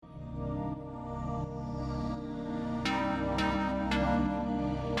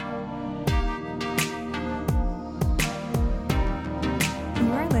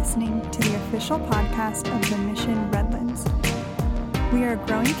listening to the official podcast of the Mission Redlands. We are a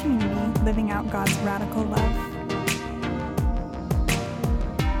growing community living out God's radical love.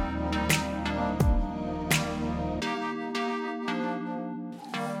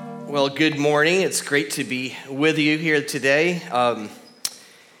 Well, good morning. It's great to be with you here today.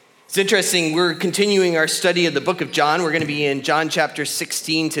 It's interesting, we're continuing our study of the book of John. We're going to be in John chapter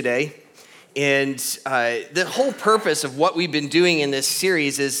 16 today. And the whole purpose of what we've been doing in this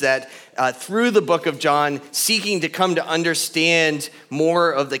series is that through the book of John, seeking to come to understand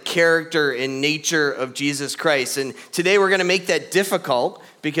more of the character and nature of Jesus Christ. And today we're going to make that difficult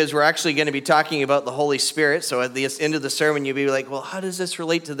because we're actually going to be talking about the Holy Spirit. So at the end of the sermon, you'll be like, well, how does this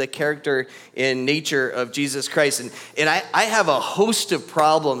relate to the character and nature of Jesus Christ? And I have a host of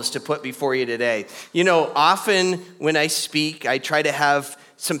problems to put before you today. You know, often when I speak, I try to have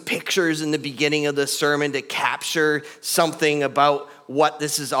some pictures in the beginning of the sermon to capture something about what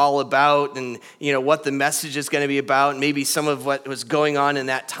this is all about and, you know, what the message is going to be about, and maybe some of what was going on in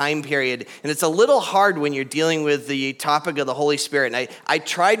that time period. And it's a little hard when you're dealing with the topic of the Holy Spirit. And I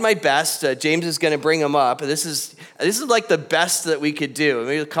tried my best. James is going to bring them up. This is like the best that we could do.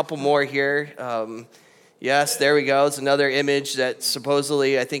 Maybe a couple more here. Yes, there we go. It's another image that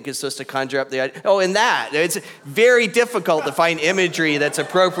supposedly I think is supposed to conjure up the idea. Oh, and that. It's very difficult to find imagery that's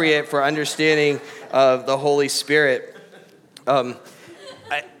appropriate for understanding of the Holy Spirit.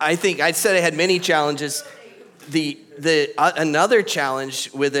 I think I said I had many challenges. Another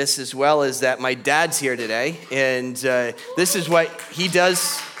challenge with this as well is that my dad's here today, and this is what he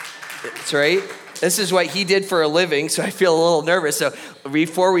does. That's right. This is what he did for a living, so I feel a little nervous. So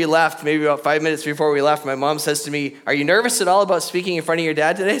before we left, maybe about 5 minutes before we left, my mom says to me, "Are you nervous at all about speaking in front of your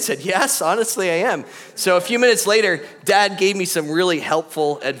dad today?" I said, "Yes, honestly, I am." So a few minutes later, Dad gave me some really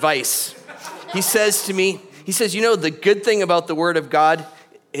helpful advice. He says to me, you know, the good thing about the Word of God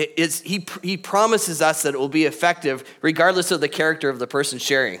is he promises us that it will be effective regardless of the character of the person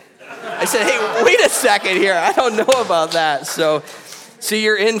sharing. I said, "Hey, wait a second here. I don't know about that." So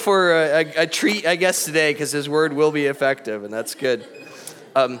you're in for a treat, I guess, today, because his word will be effective, and that's good.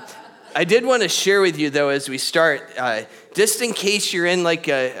 I did want to share with you, though, as we start, just in case you're in like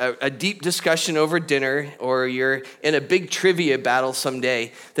a deep discussion over dinner or you're in a big trivia battle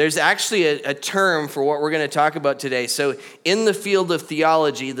someday, there's actually a term for what we're going to talk about today. So in the field of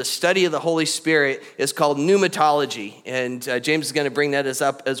theology, the study of the Holy Spirit is called pneumatology, and James is going to bring that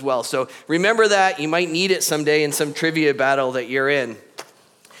up as well. So remember that. You might need it someday in some trivia battle that you're in.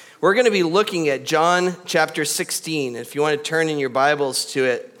 We're going to be looking at John chapter 16. If you want to turn in your Bibles to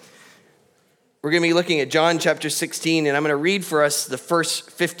it, we're going to be looking at John chapter 16, and I'm going to read for us the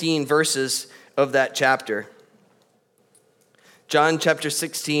first 15 verses of that chapter. John chapter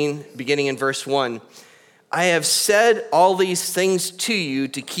 16, beginning in verse 1. "I have said all these things to you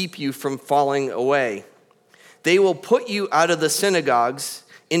to keep you from falling away. They will put you out of the synagogues.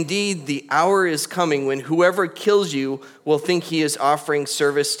 Indeed, the hour is coming when whoever kills you will think he is offering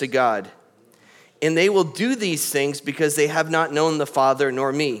service to God. And they will do these things because they have not known the Father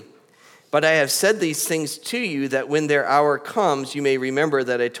nor me. But I have said these things to you that when their hour comes, you may remember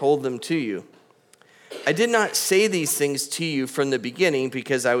that I told them to you. I did not say these things to you from the beginning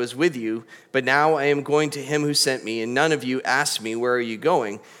because I was with you, but now I am going to him who sent me, and none of you asked me, 'Where are you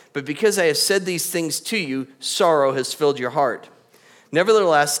going?' But because I have said these things to you, sorrow has filled your heart.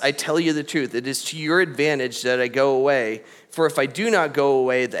 Nevertheless, I tell you the truth. It is to your advantage that I go away. For if I do not go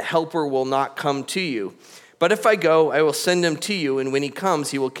away, the Helper will not come to you. But if I go, I will send him to you, and when he comes,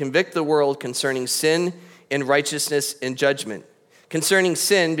 he will convict the world concerning sin and righteousness and judgment. Concerning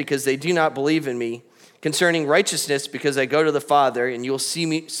sin, because they do not believe in me. Concerning righteousness, because I go to the Father, and you will see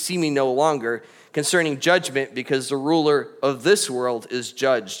me no longer. Concerning judgment, because the ruler of this world is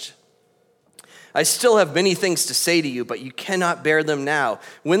judged. I still have many things to say to you, but you cannot bear them now.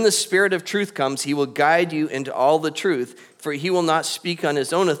 When the Spirit of truth comes, he will guide you into all the truth, for he will not speak on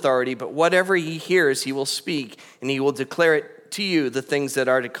his own authority, but whatever he hears, he will speak, and he will declare it to you the things that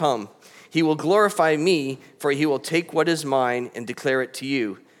are to come. He will glorify me, for he will take what is mine and declare it to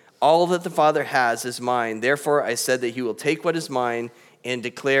you. All that the Father has is mine. Therefore, I said that he will take what is mine and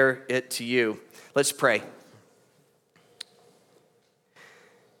declare it to you." Let's pray.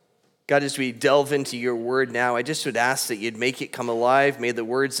 God, as we delve into your word now, I just would ask that you'd make it come alive. May the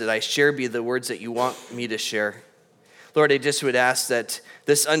words that I share be the words that you want me to share. Lord, I just would ask that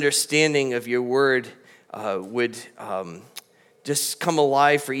this understanding of your word would just come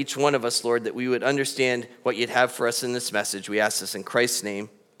alive for each one of us, Lord, that we would understand what you'd have for us in this message. We ask this in Christ's name.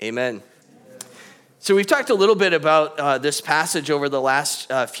 Amen. So we've talked a little bit about this passage over the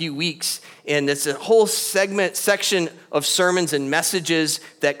last few weeks, and it's a whole section of sermons and messages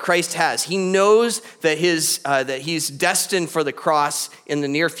that Christ has. He knows that he's destined for the cross in the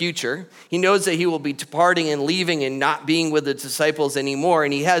near future. He knows that he will be departing and leaving and not being with the disciples anymore,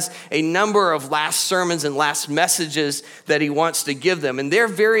 and he has a number of last sermons and last messages that he wants to give them, and they're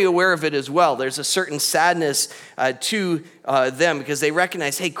very aware of it as well. There's a certain sadness to them because they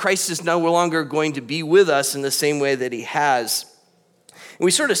recognize, hey, Christ is no longer going to be with us in the same way that he has. And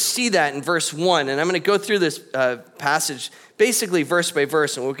we sort of see that in verse 1, and I'm going to go through this passage basically verse by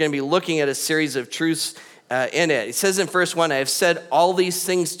verse, and we're going to be looking at a series of truths in it. It says in verse 1, I have said all these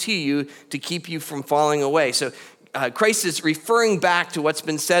things to you to keep you from falling away. So Christ is referring back to what's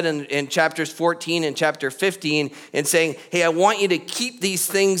been said in chapters 14 and chapter 15 and saying, hey, I want you to keep these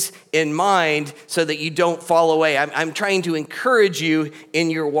things in mind so that you don't fall away. I'm trying to encourage you in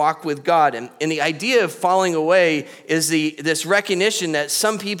your walk with God. And the idea of falling away is this recognition that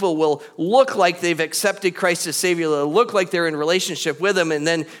some people will look like they've accepted Christ as Savior, they'll look like they're in relationship with him, and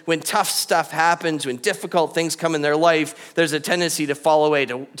then when tough stuff happens, when difficult things come in their life, there's a tendency to fall away,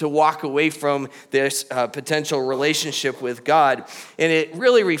 to walk away from this potential relationship with God. And it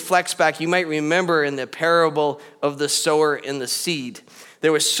really reflects back, you might remember in the parable of the sower and the seed.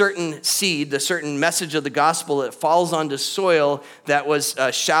 There was certain seed, the certain message of the gospel that falls onto soil that was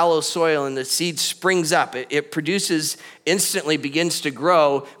shallow soil, and the seed springs up. It produces, instantly begins to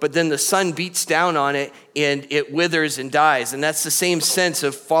grow, but then the sun beats down on it and it withers and dies. And that's the same sense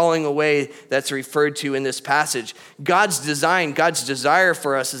of falling away that's referred to in this passage. God's design, God's desire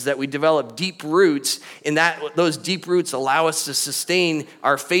for us is that we develop deep roots, and that those deep roots allow us to sustain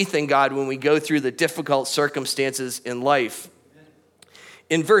our faith in God when we go through the difficult circumstances in life.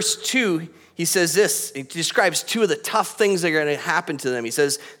 In verse 2, he says this, he describes two of the tough things that are going to happen to them. He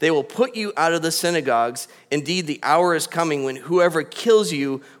says, they will put you out of the synagogues. Indeed, the hour is coming when whoever kills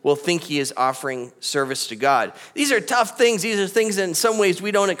you will think he is offering service to God. These are tough things. These are things that in some ways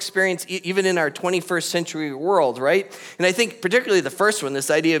we don't experience even in our 21st century world, right? And I think particularly the first one,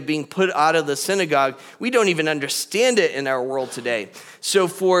 this idea of being put out of the synagogue, we don't even understand it in our world today. So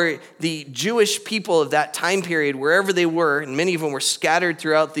for the Jewish people of that time period, wherever they were, and many of them were scattered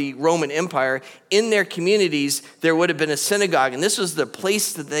throughout the Roman Empire, in their communities, there would have been a synagogue. And this was the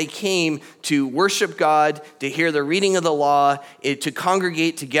place that they came to worship God, to hear the reading of the law, to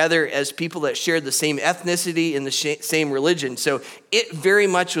congregate together as people that shared the same ethnicity and the same religion. So it very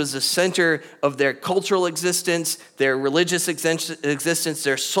much was the center of their cultural existence, their religious existence,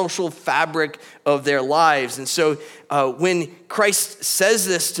 their social fabric of their lives. And so when Christ says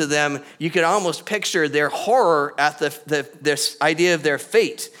this to them, you can almost picture their horror at this idea of their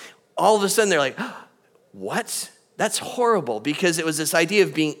fate. All of a sudden, they're like, what? That's horrible, because it was this idea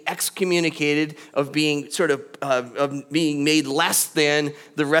of being excommunicated, of being of being made less than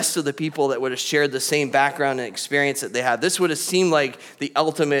the rest of the people that would have shared the same background and experience that they had. This would have seemed like the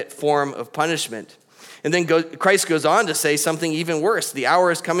ultimate form of punishment. And then Christ goes on to say something even worse. The hour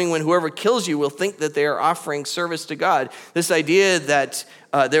is coming when whoever kills you will think that they are offering service to God. This idea that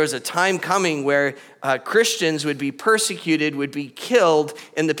there was a time coming where Christians would be persecuted, would be killed,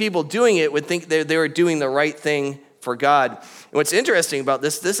 and the people doing it would think they were doing the right thing for God. And what's interesting about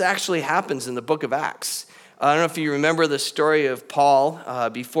this actually happens in the book of Acts. I don't know if you remember the story of Paul.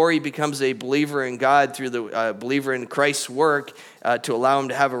 Before he becomes a believer in God through the believer in Christ's work to allow him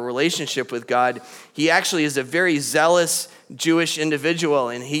to have a relationship with God, he actually is a very zealous Jewish individual,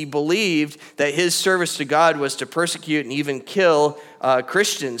 and he believed that his service to God was to persecute and even kill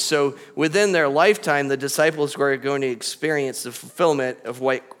Christians. So within their lifetime, the disciples were going to experience the fulfillment of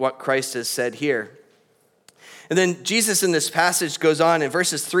what Christ has said here. And then Jesus in this passage goes on, and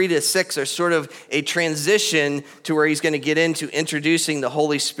verses 3 to 6 are sort of a transition to where he's going to get into introducing the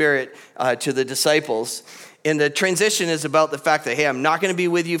Holy Spirit to the disciples. And the transition is about the fact that, hey, I'm not going to be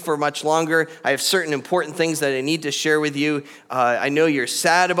with you for much longer. I have certain important things that I need to share with you. I know you're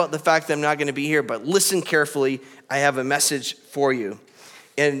sad about the fact that I'm not going to be here, but listen carefully. I have a message for you.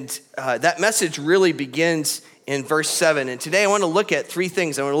 And that message really begins in verse 7. And today I want to look at three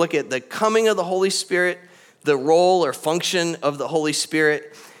things. I want to look at the coming of the Holy Spirit, the role or function of the Holy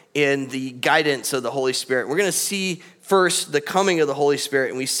Spirit, and the guidance of the Holy Spirit. We're going to see first the coming of the Holy Spirit,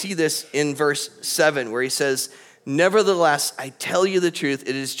 and we see this in verse 7 where he says, Nevertheless, I tell you the truth,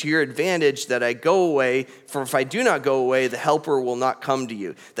 it is to your advantage that I go away, for if I do not go away, the helper will not come to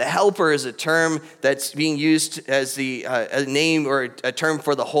you. The helper is a term that's being used as a name or a term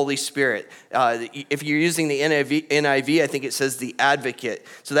for the Holy Spirit. If you're using the NIV, I think it says the advocate.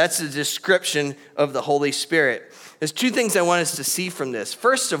 So that's a description of the Holy Spirit. There's two things I want us to see from this.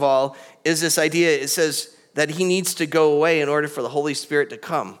 First of all is this idea, it says that he needs to go away in order for the Holy Spirit to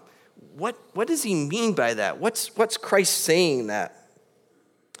come. What does he mean by that? What's Christ saying that?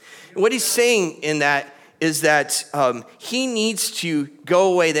 What he's saying in that is that he needs to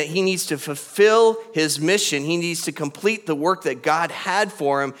go away, that he needs to fulfill his mission. He needs to complete the work that God had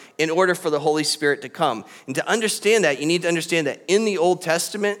for him in order for the Holy Spirit to come. And to understand that, you need to understand that in the Old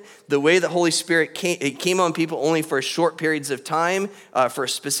Testament, the way the Holy Spirit came on people only for short periods of time, for a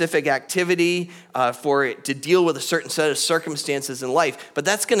specific activity, for it to deal with a certain set of circumstances in life. But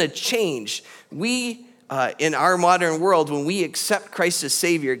that's going to change. In our modern world, when we accept Christ as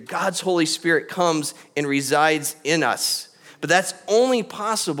Savior, God's Holy Spirit comes and resides in us. But that's only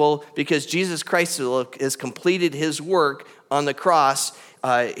possible because Jesus Christ has completed his work on the cross.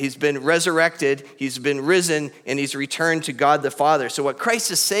 He's been resurrected, he's been risen, and he's returned to God the Father. So what Christ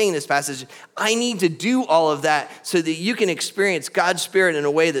is saying in this passage, I need to do all of that so that you can experience God's Spirit in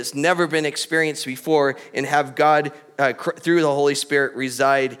a way that's never been experienced before and have God, through the Holy Spirit,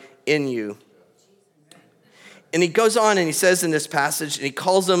 reside in you. And he goes on and he says in this passage, and he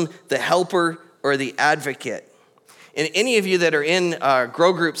calls him the helper or the advocate. And any of you that are in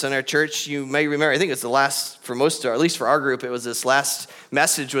grow groups in our church, you may remember, I think it's the last, for most, or at least for our group, it was this last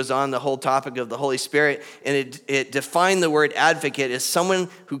message was on the whole topic of the Holy Spirit. And it defined the word advocate as someone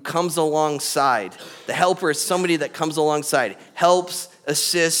who comes alongside. The helper is somebody that comes alongside, helps,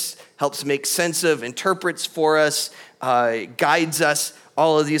 assists, helps make sense of, interprets for us, guides us.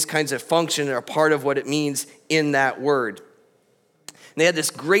 All of these kinds of function are part of what it means in that word. And they had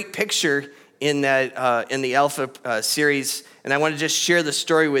this great picture in the Alpha series, and I want to just share the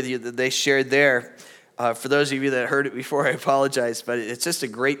story with you that they shared there. For those of you that heard it before, I apologize, but it's just a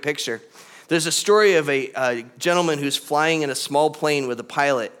great picture. There's a story of a gentleman who's flying in a small plane with a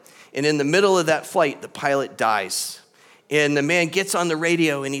pilot, and in the middle of that flight, the pilot dies. And the man gets on the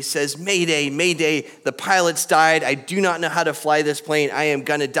radio and he says, "Mayday, mayday, the pilot's died. I do not know how to fly this plane. I am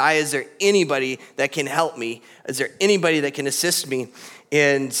going to die. Is there anybody that can help me? Is there anybody that can assist me?"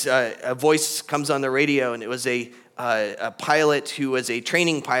 And a voice comes on the radio, and it was a pilot who was a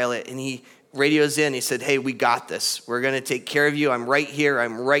training pilot, and he radios in. He said, "Hey, we got this. We're going to take care of you. I'm right here.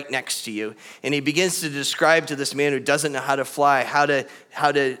 I'm right next to you." And he begins to describe to this man who doesn't know how to fly, how to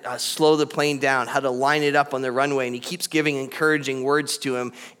slow the plane down, how to line it up on the runway. And he keeps giving encouraging words to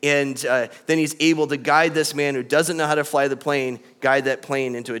him. And then he's able to guide this man who doesn't know how to fly the plane, guide that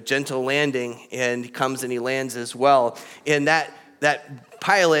plane into a gentle landing, and he comes and he lands as well. And that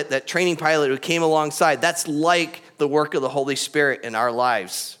pilot, that training pilot who came alongside, that's like the work of the Holy Spirit in our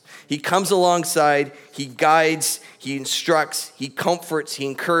lives. He comes alongside, he guides, he instructs, he comforts, he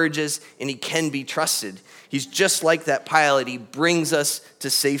encourages, and he can be trusted. He's just like that pilot. He brings us to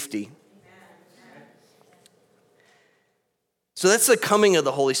safety. So that's the coming of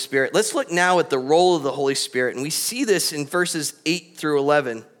the Holy Spirit. Let's look now at the role of the Holy Spirit, and we see this in verses 8 through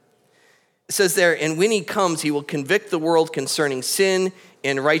 11. It says there, "And when he comes, he will convict the world concerning sin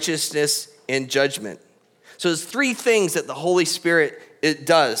and righteousness and judgment." So there's three things that the Holy Spirit it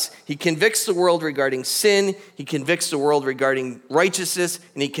does. He convicts the world regarding sin, he convicts the world regarding righteousness,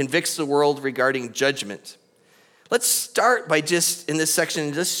 and he convicts the world regarding judgment. Let's start by in this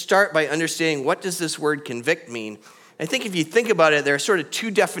section, start by understanding what does this word convict mean. I think if you think about it, there are sort of two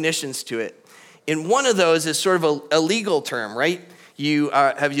definitions to it. And one of those is sort of a legal term, right? You've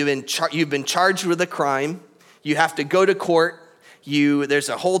been charged with a crime, you have to go to court, there's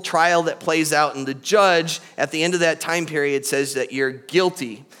a whole trial that plays out, and the judge at the end of that time period says that you're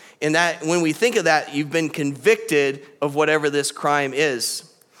guilty. And that when we think of that, you've been convicted of whatever this crime is.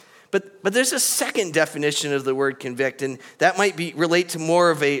 But there's a second definition of the word convict, and that might relate to more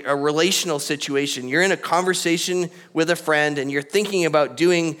of a relational situation. You're in a conversation with a friend, and you're thinking about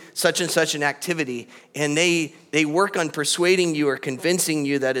doing such and such an activity, and they work on persuading you or convincing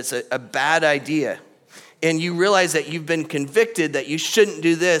you that it's a bad idea. And you realize that you've been convicted that you shouldn't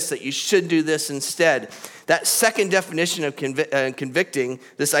do this, that you should do this instead. That second definition of convicting,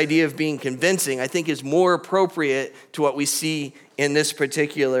 this idea of being convincing, I think is more appropriate to what we see in this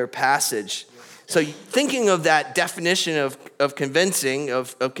particular passage. So thinking of that definition of convincing,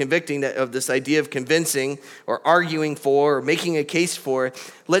 of convicting, of this idea of convincing or arguing for or making a case for,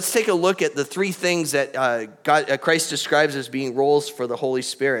 let's take a look at the three things that Christ describes as being roles for the Holy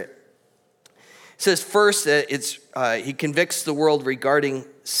Spirit. It It says first that he convicts the world regarding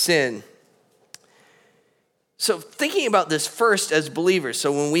sin. So thinking about this first as believers,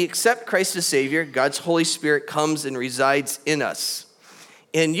 so when we accept Christ as Savior, God's Holy Spirit comes and resides in us.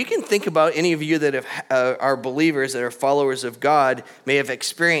 And you can think about any of you that are believers, that are followers of God, may have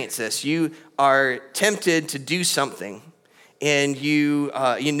experienced this. You are tempted to do something, and you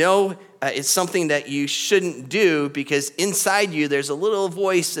know it's something that you shouldn't do because inside you there's a little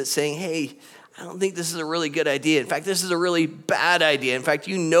voice that's saying, hey, I don't think this is a really good idea. In fact, this is a really bad idea. In fact,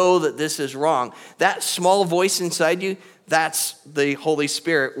 you know that this is wrong. That small voice inside you, that's the Holy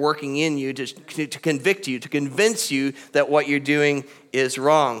Spirit working in you to convict you, to convince you that what you're doing is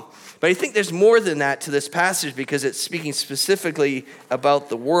wrong. But I think there's more than that to this passage because it's speaking specifically about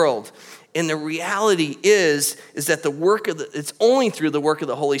the world. And the reality is that it's only through the work of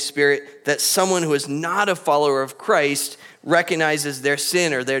the Holy Spirit that someone who is not a follower of Christ recognizes their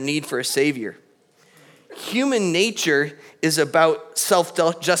sin or their need for a Savior. Human nature is about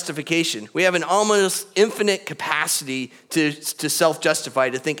self-justification. We have an almost infinite capacity to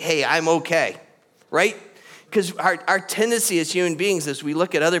self-justify, to think, hey, I'm okay, right? Because our tendency as human beings is we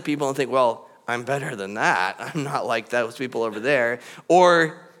look at other people and think, well, I'm better than that. I'm not like those people over there.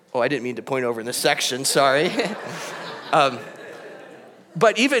 Or, I didn't mean to point over in this section, sorry.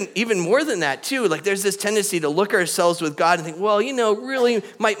 But even more than that too, like there's this tendency to look ourselves with God and think, well, really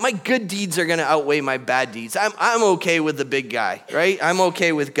my good deeds are going to outweigh my bad deeds. I'm okay with the big guy, right? I'm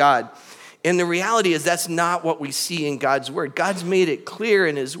okay with God. And the reality is that's not what we see in God's word. God's made it clear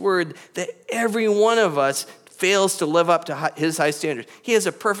in his word that every one of us fails to live up to his high standards. He has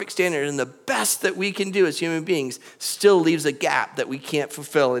a perfect standard, and the best that we can do as human beings still leaves a gap that we can't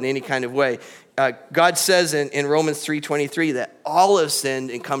fulfill in any kind of way. God says in Romans 3:23 that all have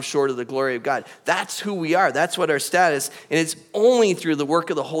sinned and come short of the glory of God. That's who we are. That's what our status. And it's only through the work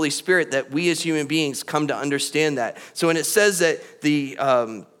of the Holy Spirit that we as human beings come to understand that. So when it says that the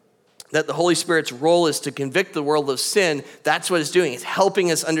Holy Spirit's role is to convict the world of sin, that's what it's doing. It's helping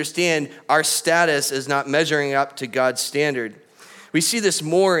us understand our status is not measuring up to God's standard. We see this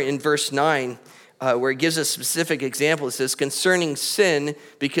more in verse 9. Where it gives a specific example. It says, concerning sin,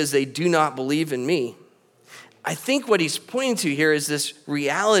 because they do not believe in me. I think what he's pointing to here is this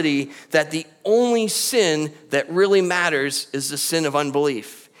reality that the only sin that really matters is the sin of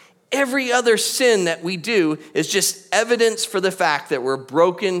unbelief. Every other sin that we do is just evidence for the fact that we're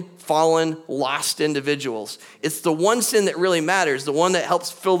broken, fallen, lost individuals. It's the one sin that really matters, the one that helps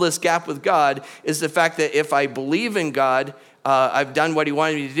fill this gap with God, is the fact that if I believe in God, I've done what he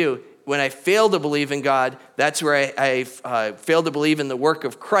wanted me to do. When I fail to believe in God, that's where I fail to believe in the work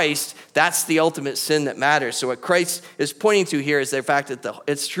of Christ. That's the ultimate sin that matters. So what Christ is pointing to here is the fact that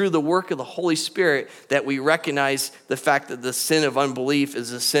it's through the work of the Holy Spirit that we recognize the fact that the sin of unbelief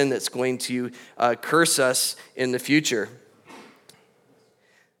is a sin that's going to curse us in the future.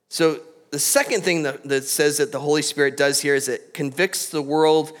 So the second thing that says that the Holy Spirit does here is it convicts the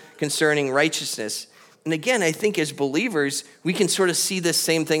world concerning righteousness. And again, I think as believers, we can sort of see this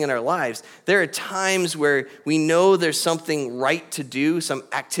same thing in our lives. There are times where we know there's something right to do, some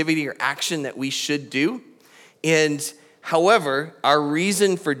activity or action that we should do. And however, our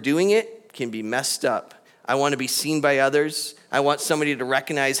reason for doing it can be messed up. I want to be seen by others. I want somebody to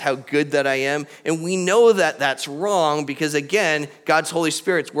recognize how good that I am. And we know that that's wrong because, again, God's Holy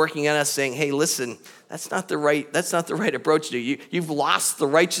Spirit's working on us saying, hey, listen, that's not the right approach to you. You've lost the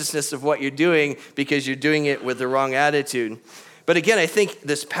righteousness of what you're doing because you're doing it with the wrong attitude. But again, I think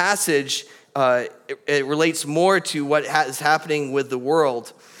this passage, it relates more to what is happening with the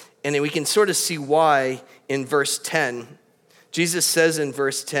world. And we can sort of see why in verse 10. Jesus says in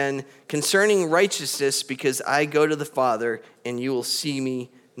verse 10, concerning righteousness, because I go to the Father and you will see me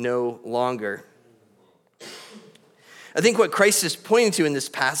no longer. I think what Christ is pointing to in this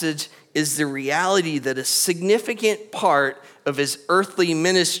passage is the reality that a significant part of his earthly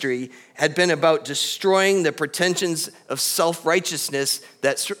ministry had been about destroying the pretensions of self-righteousness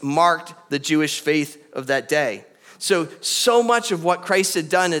that marked the Jewish faith of that day. So much of what Christ had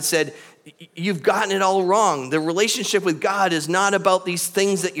done had said, you've gotten it all wrong. The relationship with God is not about these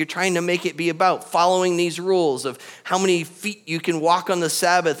things that you're trying to make it be about, following these rules of how many feet you can walk on the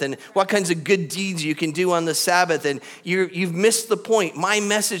Sabbath and what kinds of good deeds you can do on the Sabbath. And you've missed the point. My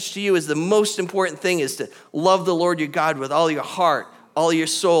message to you is the most important thing is to love the Lord your God with all your heart, all your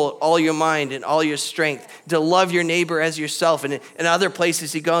soul, all your mind, and all your strength, to love your neighbor as yourself. And in other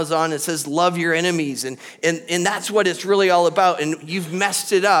places, he goes on and says, love your enemies. And that's what it's really all about. And you've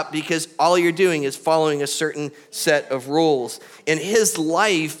messed it up because all you're doing is following a certain set of rules. And his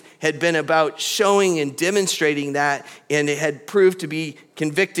life had been about showing and demonstrating that, and it had proved to be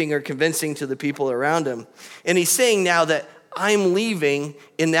convicting or convincing to the people around him. And he's saying now that I'm leaving,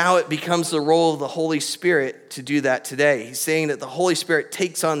 and now it becomes the role of the Holy Spirit to do that today. He's saying that the Holy Spirit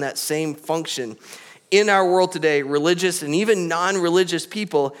takes on that same function. In our world today, religious and even non-religious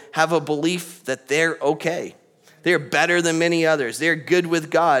people have a belief that they're okay. They're better than many others. They're good with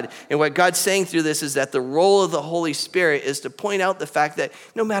God. And what God's saying through this is that the role of the Holy Spirit is to point out the fact that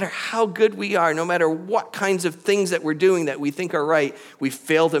no matter how good we are, no matter what kinds of things that we're doing that we think are right, we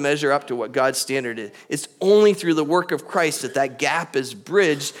fail to measure up to what God's standard is. It's only through the work of Christ that that gap is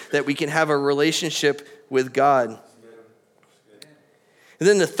bridged, that we can have a relationship with God. And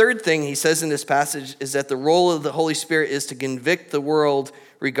then the third thing he says in this passage is that the role of the Holy Spirit is to convict the world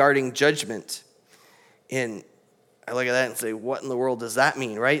regarding judgment. And I look at that and say, what in the world does that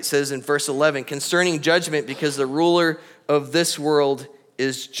mean, right? It says in verse 11, concerning judgment, because the ruler of this world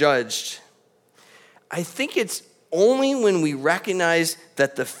is judged. I think it's only when we recognize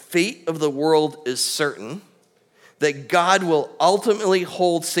that the fate of the world is certain, that God will ultimately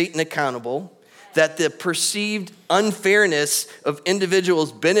hold Satan accountable, that the perceived unfairness of individuals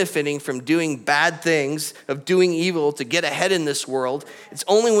benefiting from doing bad things, of doing evil to get ahead in this world, it's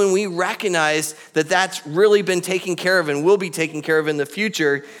only when we recognize that that's really been taken care of and will be taken care of in the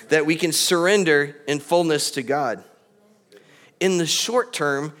future that we can surrender in fullness to God. In the short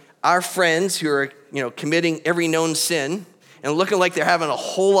term, our friends who are, committing every known sin and looking like they're having a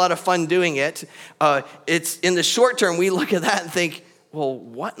whole lot of fun doing it, it's in the short term, we look at that and think, well,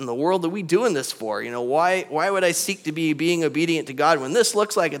 what in the world are we doing this for? Why would I seek to be being obedient to God when this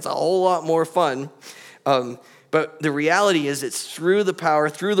looks like it's a whole lot more fun? But the reality is it's through the power,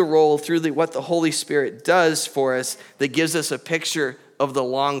 through the role, through what the Holy Spirit does for us that gives us a picture of the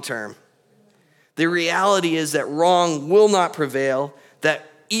long term. The reality is that wrong will not prevail, that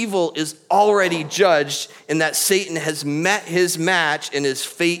evil is already judged, and that Satan has met his match and his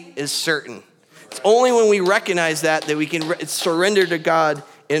fate is certain. It's only when we recognize that we can surrender to God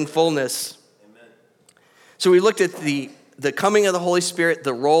in fullness. Amen. So we looked at the coming of the Holy Spirit,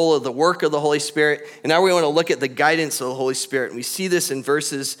 the role of the work of the Holy Spirit, and now we want to look at the guidance of the Holy Spirit. And we see this in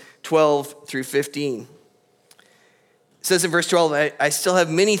verses 12 through 15. It says in verse 12, I still have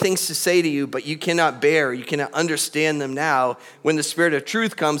many things to say to you, but you cannot understand them now. When the Spirit of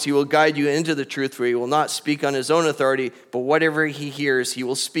truth comes, he will guide you into the truth, for he will not speak on his own authority, but whatever he hears, he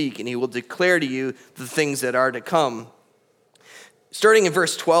will speak, and he will declare to you the things that are to come. Starting in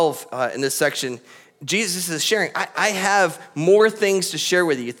verse 12 in this section, Jesus is sharing, I have more things to share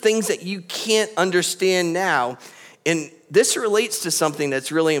with you, things that you can't understand now. And this relates to something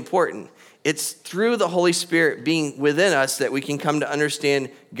that's really important. It's through the Holy Spirit being within us that we can come to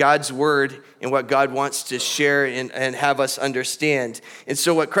understand God's word and what God wants to share and have us understand. And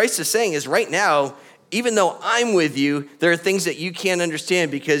so what Christ is saying is right now, even though I'm with you, there are things that you can't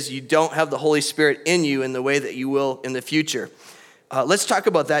understand because you don't have the Holy Spirit in you in the way that you will in the future. Let's talk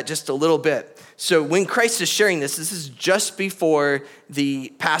about that just a little bit. So when Christ is sharing this is just before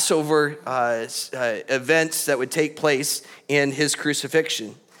the Passover events that would take place in his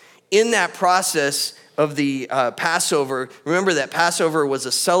crucifixion. In that process of the Passover, remember that Passover was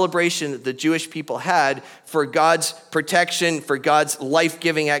a celebration that the Jewish people had for God's protection, for God's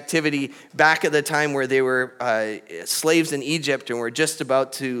life-giving activity back at the time where they were slaves in Egypt and were just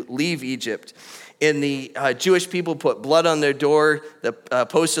about to leave Egypt. And the Jewish people put blood on their door, the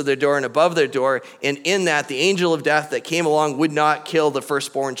posts of their door and above their door, and in that, the angel of death that came along would not kill the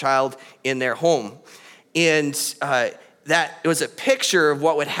firstborn child in their home. And that it was a picture of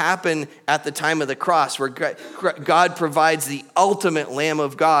what would happen at the time of the cross, where God provides the ultimate Lamb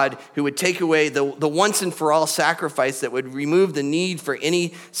of God who would take away the once and for all sacrifice that would remove the need for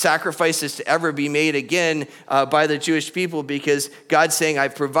any sacrifices to ever be made again by the Jewish people, because God's saying,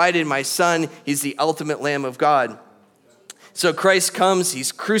 I've provided my son. He's the ultimate Lamb of God. So Christ comes,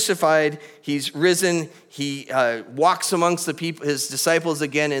 he's crucified, he's risen, he walks amongst the people, his disciples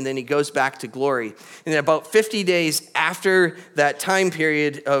again, and then he goes back to glory. And about 50 days after that time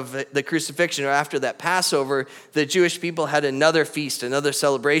period of the crucifixion, or after that Passover, the Jewish people had another feast, another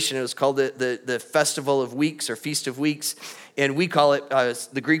celebration. It was called the Festival of Weeks, or Feast of Weeks. And we call it,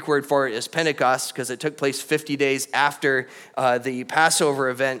 the Greek word for it is Pentecost, because it took place 50 days after the Passover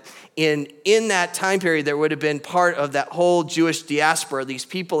event. And in that time period, there would have been part of that whole Jewish diaspora. These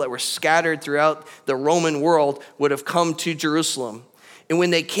people that were scattered throughout the Roman world would have come to Jerusalem. And when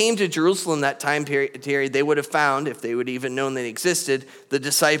they came to Jerusalem that time period, they would have found, if they would even known they existed, the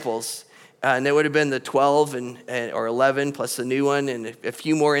disciples. And they would have been the 12 or 11 plus the new one and a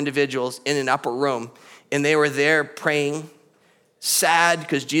few more individuals in an upper room. And they were there praying, sad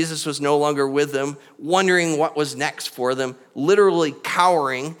because Jesus was no longer with them, wondering what was next for them, literally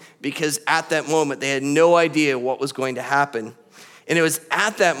cowering because at that moment they had no idea what was going to happen. And it was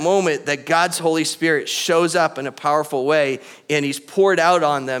at that moment that God's Holy Spirit shows up in a powerful way, and he's poured out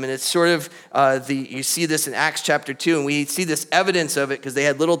on them. And it's sort of, you see this in Acts chapter 2, and we see this evidence of it because they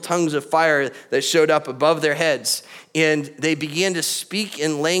had little tongues of fire that showed up above their heads. And they began to speak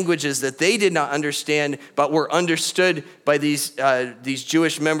in languages that they did not understand, but were understood by these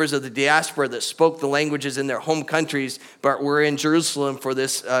Jewish members of the diaspora that spoke the languages in their home countries, but were in Jerusalem for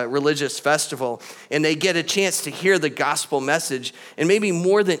this religious festival. And they get a chance to hear the gospel message. And maybe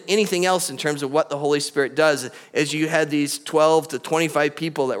more than anything else in terms of what the Holy Spirit does, is you had these 12 to 25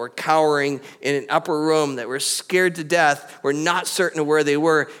 people that were cowering in an upper room, that were scared to death, were not certain of where they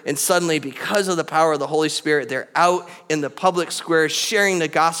were. And suddenly, because of the power of the Holy Spirit, they're out in the public square sharing the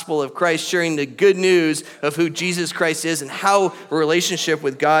gospel of Christ, sharing the good news of who Jesus Christ is and how a relationship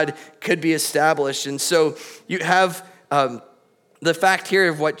with God could be established. And so you have the fact here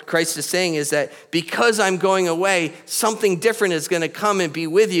of what Christ is saying is that because I'm going away, something different is going to come and be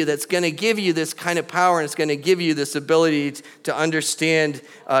with you that's going to give you this kind of power, and it's going to give you this ability to understand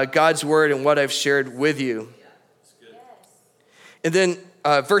God's word and what I've shared with you. And then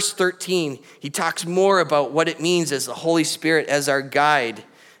verse 13, he talks more about what it means as the Holy Spirit as our guide,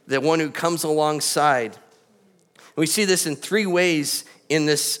 the one who comes alongside. And we see this in three ways in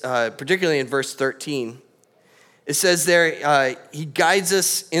this, particularly in verse 13. It says there, he guides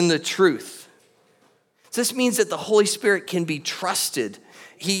us in the truth. So this means that the Holy Spirit can be trusted.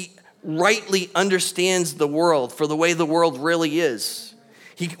 He rightly understands the world for the way the world really is.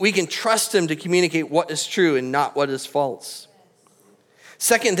 We can trust him to communicate what is true and not what is false.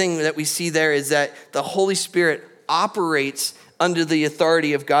 Second thing that we see there is that the Holy Spirit operates under the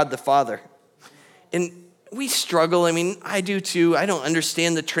authority of God the Father. And we struggle. I mean, I do too. I don't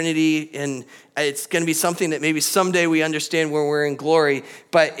understand the Trinity, and it's going to be something that maybe someday we understand when we're in glory.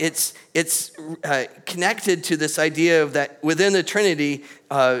 But it's connected to this idea of that within the Trinity,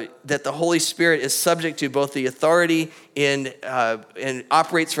 that the Holy Spirit is subject to both the authority and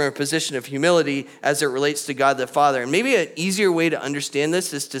operates from a position of humility as it relates to God the Father. And maybe an easier way to understand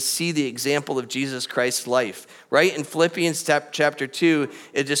this is to see the example of Jesus Christ's life. Right in Philippians chapter 2,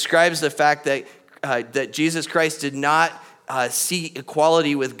 it describes the fact that Jesus Christ did not see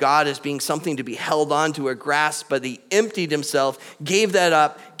equality with God as being something to be held on to or grasped, but he emptied himself, gave that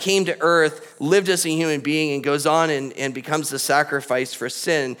up, came to earth, lived as a human being, and goes on and becomes the sacrifice for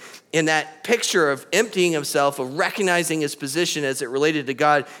sin. In that picture of emptying himself, of recognizing his position as it related to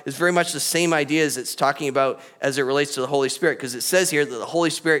God, is very much the same idea as it's talking about as it relates to the Holy Spirit, because it says here that the Holy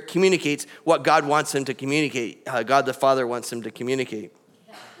Spirit communicates what God wants him to communicate, God the Father wants him to communicate.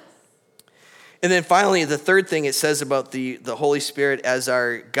 And then finally, the third thing it says about the Holy Spirit as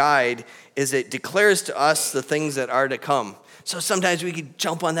our guide is it declares to us the things that are to come. So sometimes we could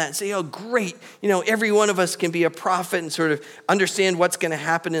jump on that and say, oh, great. Every one of us can be a prophet and sort of understand what's going to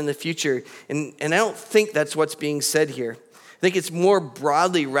happen in the future. And I don't think that's what's being said here. I think it's more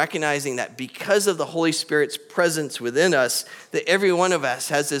broadly recognizing that because of the Holy Spirit's presence within us, that every one of us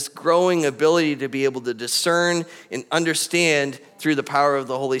has this growing ability to be able to discern and understand through the power of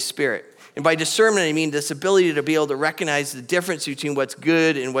the Holy Spirit. And by discernment, I mean this ability to be able to recognize the difference between what's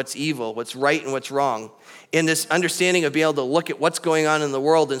good and what's evil, what's right and what's wrong. And this understanding of being able to look at what's going on in the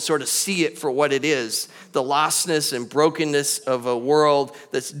world and sort of see it for what it is, the lostness and brokenness of a world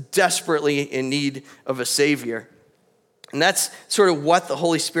that's desperately in need of a Savior. And that's sort of what the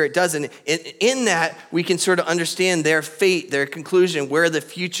Holy Spirit does. And in that, we can sort of understand their fate, their conclusion, what the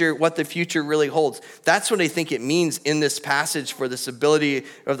future really holds. That's what I think it means in this passage for this ability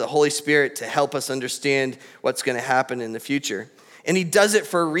of the Holy Spirit to help us understand what's going to happen in the future. And he does it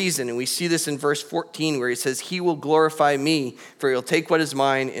for a reason. And we see this in verse 14 where he says, he will glorify me, for he'll take what is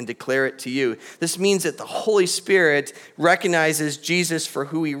mine and declare it to you. This means that the Holy Spirit recognizes Jesus for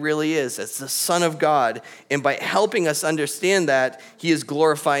who he really is, as the Son of God. And by helping us understand that, he is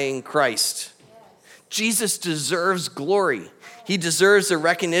glorifying Christ. Jesus deserves glory. He deserves the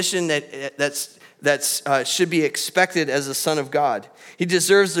recognition that should be expected as the Son of God. He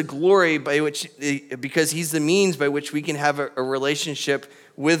deserves the glory because he's the means by which we can have a relationship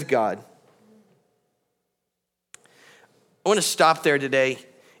with God. I want to stop there today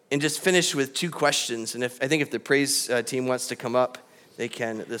and just finish with two questions. And I think if the praise team wants to come up, they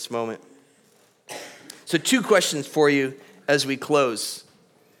can at this moment. So two questions for you as we close.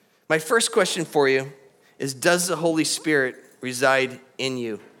 My first question for you is, does the Holy Spirit reside in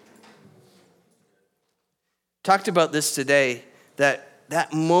you? Talked about this today,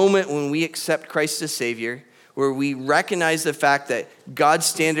 that moment when we accept Christ as Savior, where we recognize the fact that God's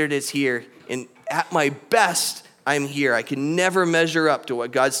standard is here, and at my best, I'm here. I can never measure up to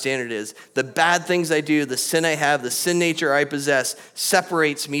what God's standard is. The bad things I do, the sin I have, the sin nature I possess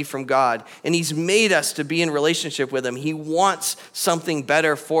separates me from God. And he's made us to be in relationship with him. He wants something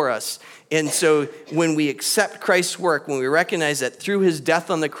better for us. And so when we accept Christ's work, when we recognize that through his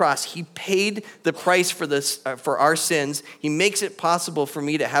death on the cross, he paid the price for this for our sins, he makes it possible for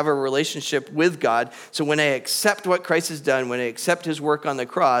me to have a relationship with God. So when I accept what Christ has done, when I accept his work on the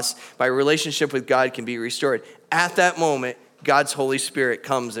cross, my relationship with God can be restored. At that moment, God's Holy Spirit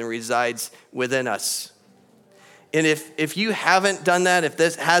comes and resides within us. And if you haven't done that, if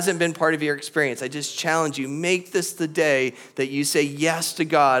this hasn't been part of your experience, I just challenge you, make this the day that you say yes to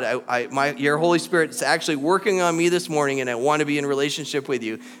God. Your Holy Spirit is actually working on me this morning, and I want to be in relationship with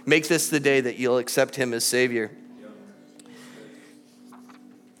you. Make this the day that you'll accept him as Savior.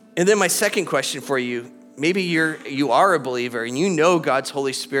 And then my second question for you, maybe you are a believer and you know God's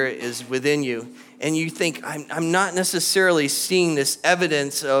Holy Spirit is within you, and you think, I'm not necessarily seeing this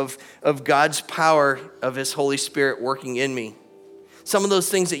evidence of God's power of his Holy Spirit working in me. Some of those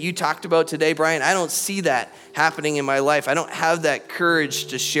things that you talked about today, Brian, I don't see that happening in my life. I don't have that courage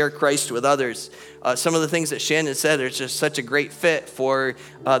to share Christ with others. Some of the things that Shannon said are just such a great fit for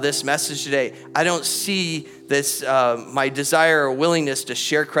this message today. I don't see this, my desire or willingness to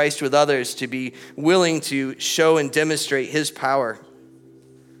share Christ with others, to be willing to show and demonstrate his power.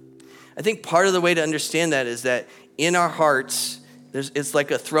 I think part of the way to understand that is that in our hearts, it's like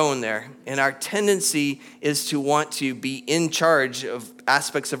a throne there. And our tendency is to want to be in charge of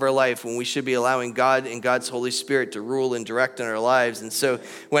aspects of our life when we should be allowing God and God's Holy Spirit to rule and direct in our lives. And so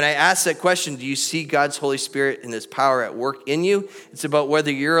when I ask that question, do you see God's Holy Spirit and his power at work in you? It's about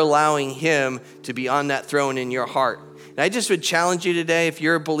whether you're allowing him to be on that throne in your heart. And I just would challenge you today, if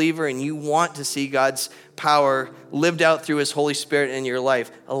you're a believer and you want to see God's power lived out through his Holy Spirit in your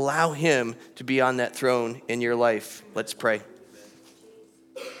life, allow him to be on that throne in your life. Let's pray.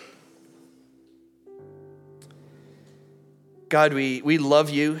 God, we love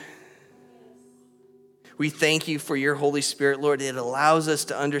you. We thank you for your Holy Spirit, Lord. It allows us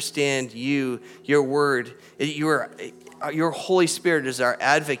to understand you, your word. Your Holy Spirit is our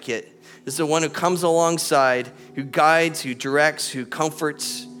advocate. Is the one who comes alongside, who guides, who directs, who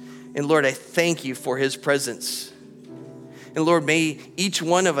comforts. And Lord, I thank you for his presence. And Lord, may each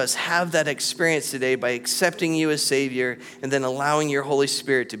one of us have that experience today by accepting you as Savior and then allowing your Holy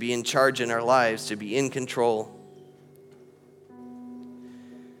Spirit to be in charge in our lives, to be in control.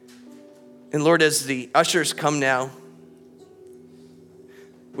 And Lord, as the ushers come now,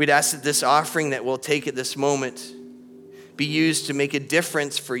 we'd ask that this offering that we'll take at this moment be used to make a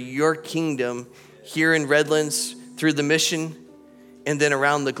difference for your kingdom here in Redlands through the mission and then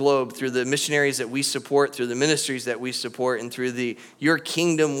around the globe through the missionaries that we support, through the ministries that we support, and through your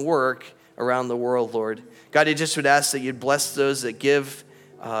kingdom work around the world, Lord. God, I just would ask that you'd bless those that give.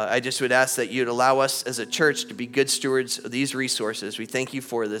 I just would ask that you'd allow us as a church to be good stewards of these resources. We thank you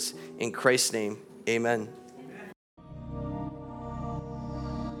for this. In Christ's name, amen.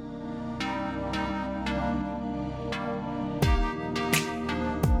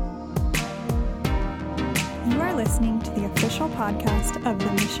 You are listening to the official podcast of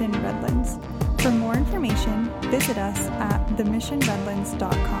The Mission Redlands. For more information, visit us at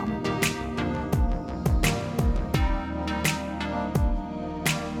themissionredlands.com.